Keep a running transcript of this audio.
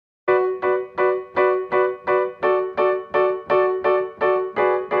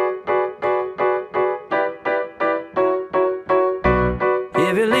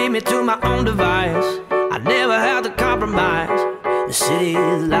me to my own device. I never had to compromise. The city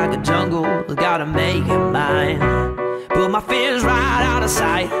is like a jungle, gotta make it mine. Put my fears right out of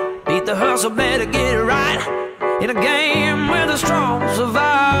sight. Beat the hustle, better get it right. In a game where the strong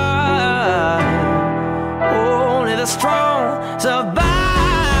survive. Only the strong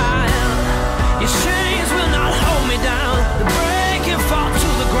survive. Your chains will not hold me down. The break and fall to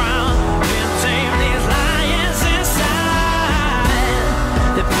the ground. Can't tame these lions inside.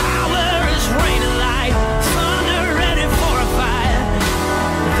 The power is raining like thunder, ready for a fight.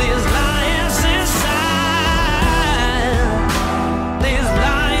 These lions inside. These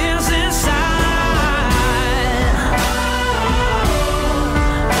lions inside.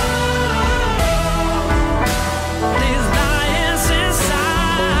 These lions inside.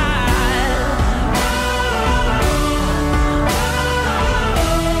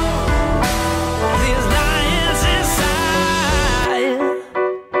 These lions inside.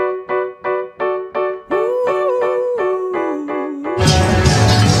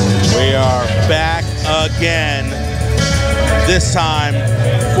 We are back again, this time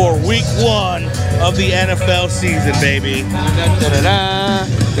for week 1 of the NFL season, baby.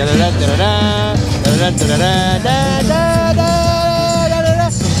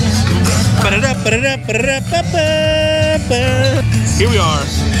 Here we are,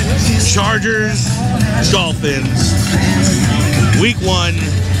 Chargers, Dolphins, week 1.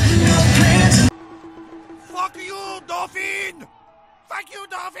 Fuck you, Dolphin! Fuck you,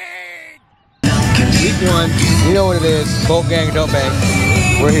 Dolphin! Week 1, you know what it is. Boat gang, don't bang.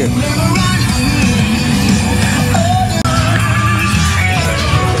 We're here.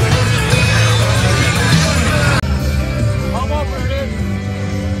 Come over, dude.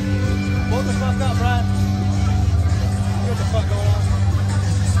 Hold the fuck up, Brian. What the fuck going on?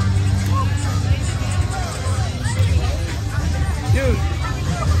 Dude,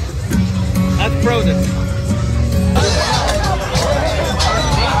 that's frozen.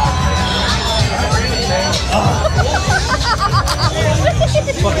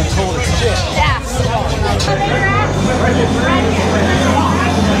 Fucking cold as shit. Yeah.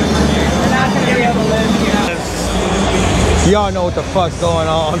 Y'all know what the fuck's going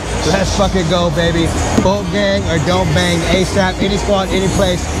on. Let's fucking go, baby. Boat gang or don't bang. ASAP, any squad, any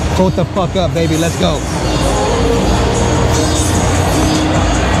place. Vote the fuck up, baby. Let's go.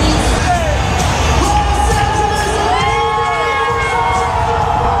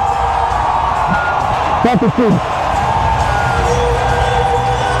 That's the truth.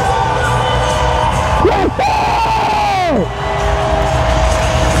 Yes, sir!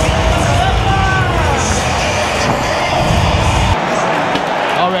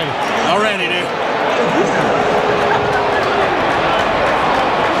 Already, dude.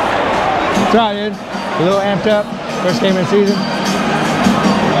 Try, dude. A little amped up. First game of the season.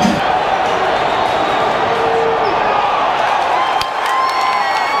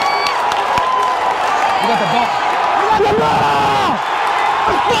 You got the ball. You got the ball!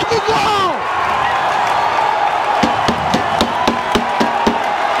 Let's fucking go!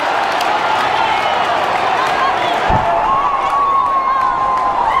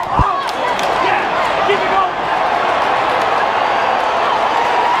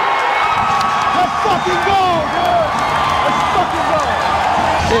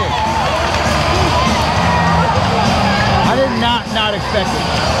 I did not expect it.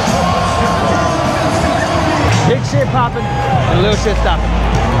 Big shit popping and little shit stopping.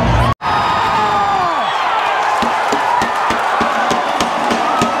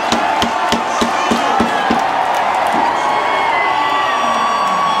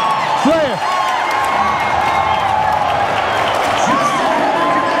 Slayer.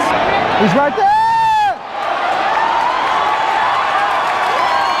 He's right there.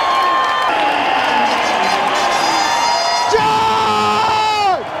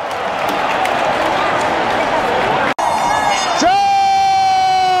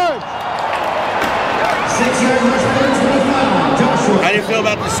 How do you feel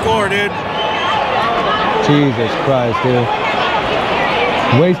about the score, dude? Jesus Christ, dude.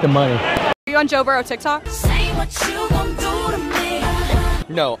 Waste of money. Are you on Joe Burrow TikTok?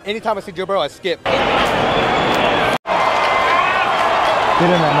 No, anytime I see Joe Burrow, I skip. Get in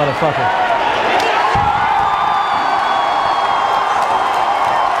that motherfucker.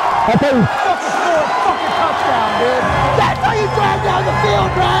 That's how you fucking score a fucking touchdown, dude. That's how you drive down the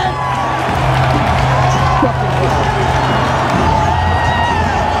field, Brian. Fucking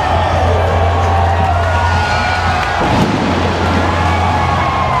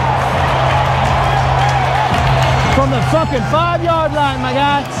from the fucking 5-yard line, my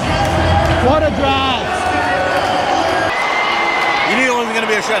guy. What a drive. You knew it wasn't going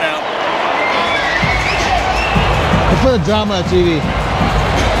to be a a shutout. Let's put the drama on TV.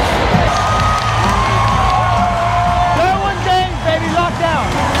 Third one games, baby, lock down.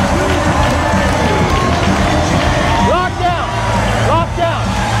 Lock down. Lock down.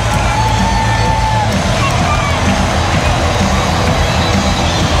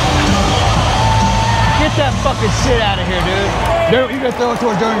 Get that fucking shit out of here, dude. You gonna throw it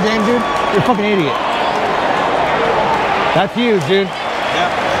towards Jordan James, dude? You're a fucking idiot. That's huge, dude.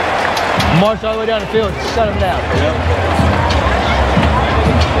 Yep. March all the way down the field. Shut him down. Yep.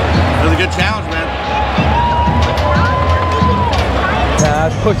 That was a good challenge, man. Nah,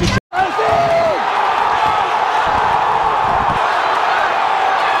 that's pussy shit.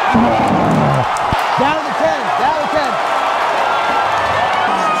 Down to 10. Down to 10.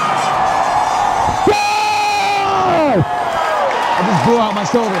 I just blew out my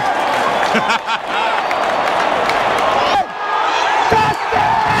shoulder.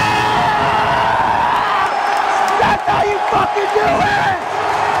 That's how you fucking do it!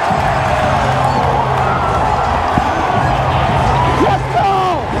 Let's go!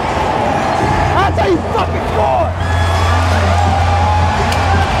 That's how you fucking score!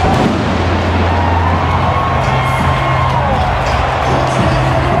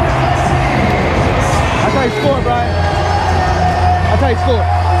 That's how you score, Brian. That's how you score.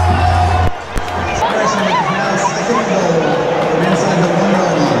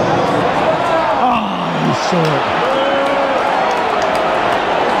 Oh, he's short.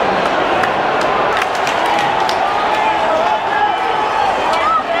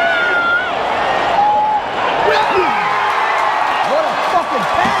 What a fucking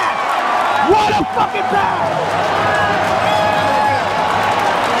pass! What a fucking pass!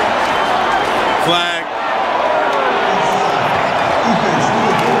 Flag.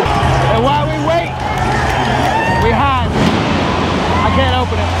 And while we wait, we hide. I can't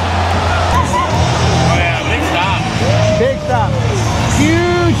open it. Oh yeah, big stop. Big stop.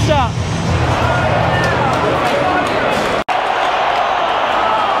 Huge stop.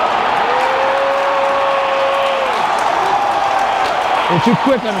 You're too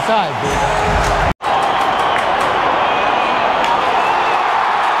quick on the side, dude.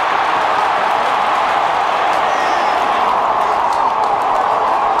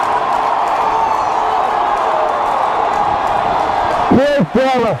 Big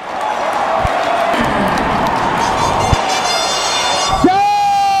fella.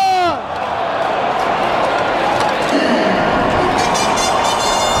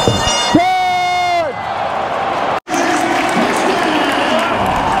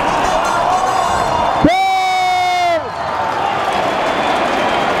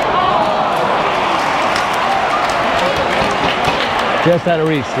 Just out of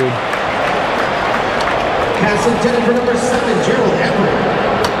reach, dude. Pass intended for number 7, Gerald Everett.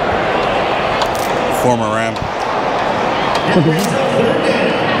 Former Ram.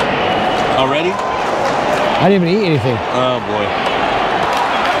 Already? I didn't even eat anything. Oh boy.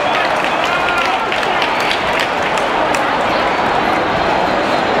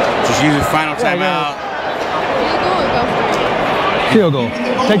 Just use your final timeout. Field goal.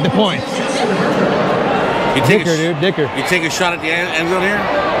 Take the points. You take Dicker, dude. Dicker. You take a shot at the end zone here?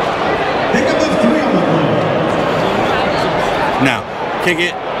 Pick up of 3 on the board. No. Kick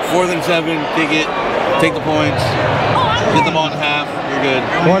it. 4th and 7. Kick it. Take the points. Get the ball in half. You're good.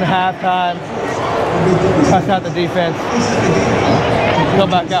 1 halftime. Cuss out the defense. Go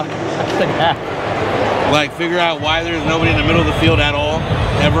back out. Second half. Like, figure out why there's nobody in the middle of the field at all,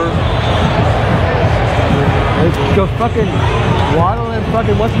 ever. Go fucking Waddle and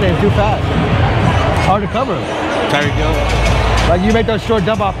fucking what's his name too fast. It's hard to cover him. Tyreek Hill. Like you make those short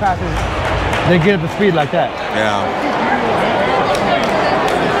dump off passes, they get up to speed like that. Yeah.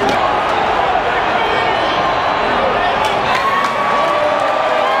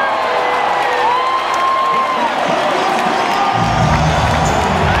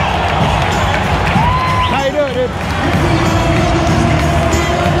 How you doing, dude?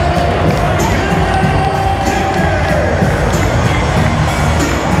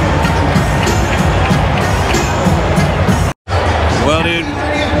 Well, dude,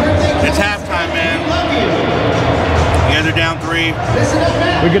 it's halftime, man. You guys are down 3.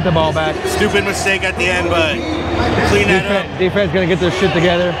 We get the ball back. Stupid mistake at the end, but clean that up. Defense gonna get their shit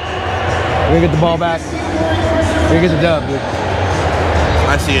together. We're gonna get the ball back. We're gonna get the dub, dude.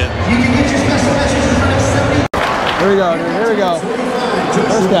 I see it. Here we go, dude. Here we go.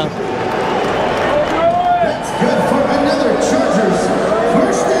 First down. That's good for another Chargers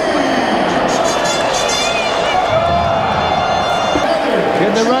first down.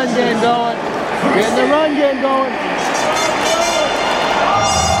 Getting the run game going. Getting the run game going.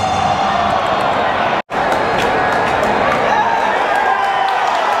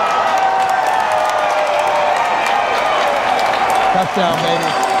 Touchdown, baby.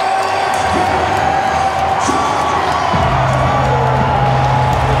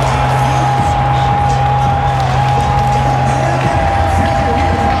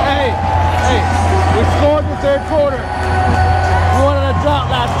 Hey, we scored in the third quarter. We wanted a drought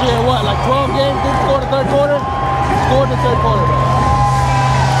last year. What, like 12 games? Didn't score in the third quarter? Scored in the third quarter.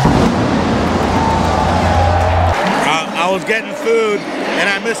 I was getting food and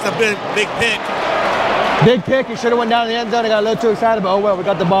I missed a big pick. Big pick. He should have went down in the end zone. I got a little too excited, but oh well, we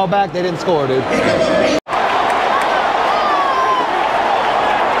got the ball back. They didn't score, dude.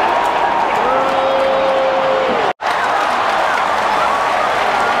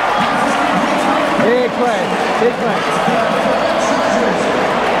 Big play. Big play.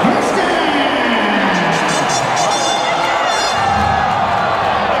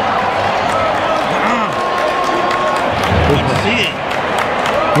 See it.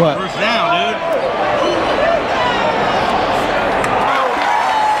 What? First down, dude.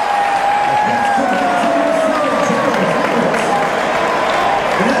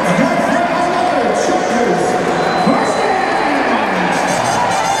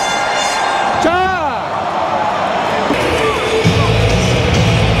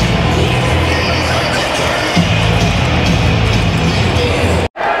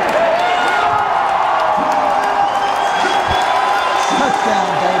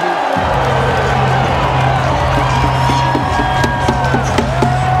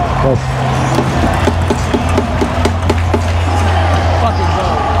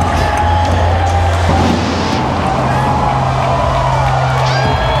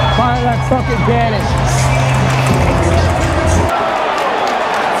 Fucking cannon.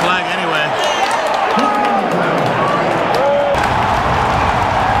 Flag anyway.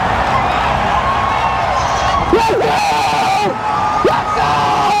 Let's go! Let's go!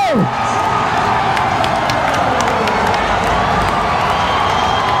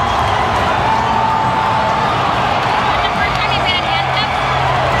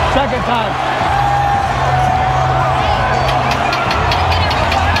 Second time.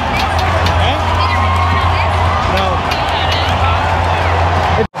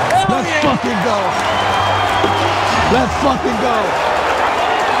 Let's fucking go.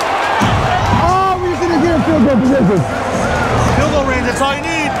 Oh, we just didn't get a field goal position. Field goal range, that's all you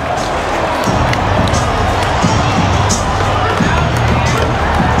need.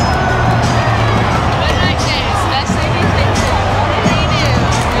 What did I say? Especially if you think so. What did they do?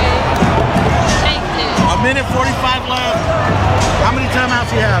 Thank you. A minute 45 left. How many timeouts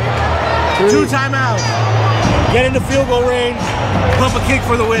do you have? 2 timeouts. Get into field goal range. Pump a kick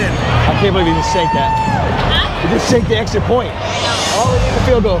for the win. I can't believe you just shanked that. Huh? You just shanked the extra point. All we need is a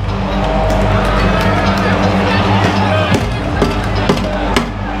field goal.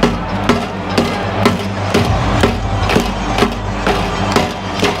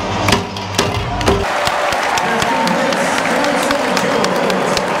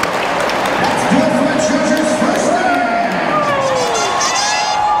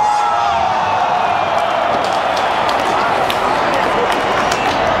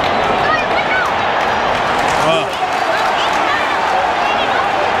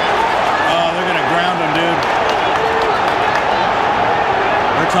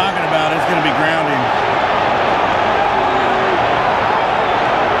 Talking about it's going to be grounding.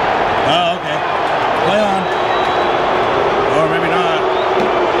 Oh, okay. Play on. Or maybe not.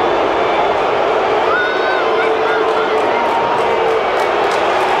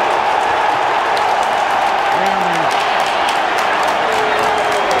 Grounding.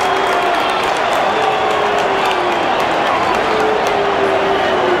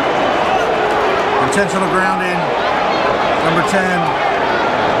 Intentional grounding. Number 10.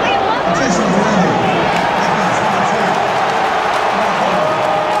 Is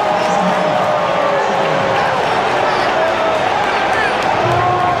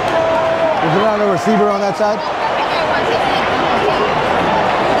there not a receiver on that side?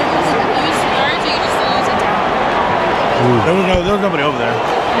 There was nobody over there.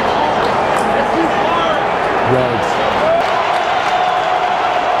 Yards.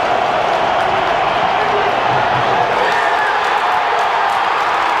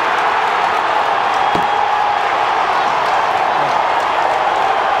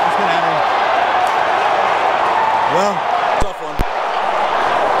 Well, tough one.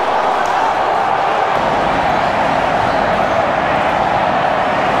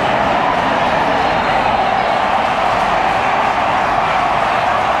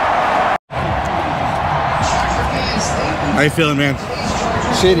 How you feeling, man?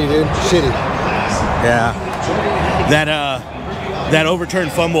 Shitty, dude. Shitty. Yeah. That that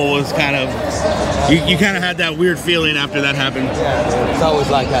overturned fumble was kind of, you kind of had that weird feeling after that happened. Yeah, dude, it's always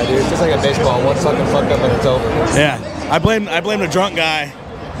like that, dude. It's just like a baseball. One fucking fuck up and it's over. Yeah, I blame the drunk guy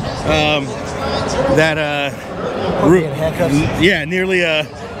that nearly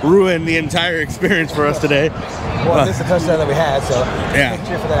ruined the entire experience for us today. Well, this is the touchdown that we had, so yeah.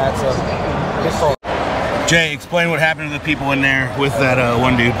 Cheer for that. So his fault. Jay, explain what happened to the people in there with that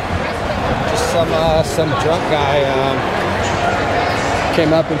one dude. Just some drunk guy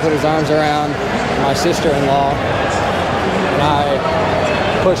came up and put his arms around my sister-in-law, and I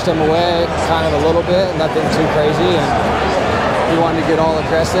pushed him away kind of a little bit, nothing too crazy, and he wanted to get all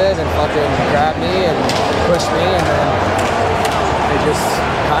aggressive and fucking grab me and push me, and then it just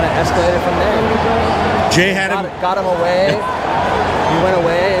kind of escalated from there. Jay had got him away. He went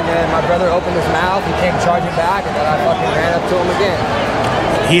away, and then my brother opened his mouth. He came charging back, and then I fucking ran up to him again.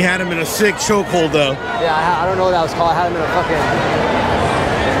 He had him in a sick chokehold, though. Yeah, I don't know what that was called. I had him in a fucking...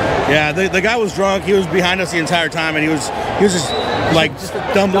 Yeah, the guy was drunk. He was behind us the entire time, and he was just like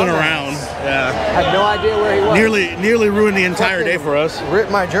stumbling around. Yeah. I had no idea where he was. Nearly ruined the entire day for us.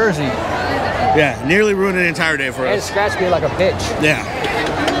 Ripped my jersey. Yeah, nearly ruined the entire day for us. And scratched me like a bitch. Yeah.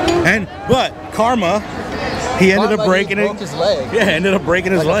 But karma, he ended up breaking it. Broke his leg. Yeah, ended up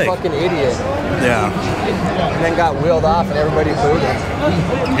breaking his leg. Like a fucking idiot. Yeah. And then got wheeled off, and everybody booed him.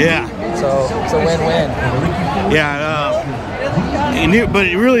 Yeah. So it's a win-win. Yeah. But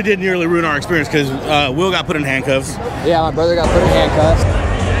it really did nearly ruin our experience because Will got put in handcuffs. Yeah, my brother got put in handcuffs.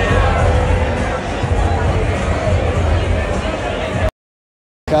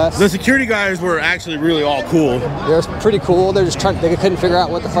 The security guys were actually really all cool. They were pretty cool. They're just they couldn't figure out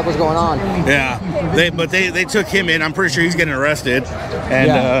what the fuck was going on. Yeah, they took him in. I'm pretty sure he's getting arrested,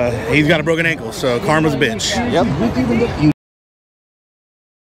 and he's got a broken ankle. So karma's a bitch. Yep.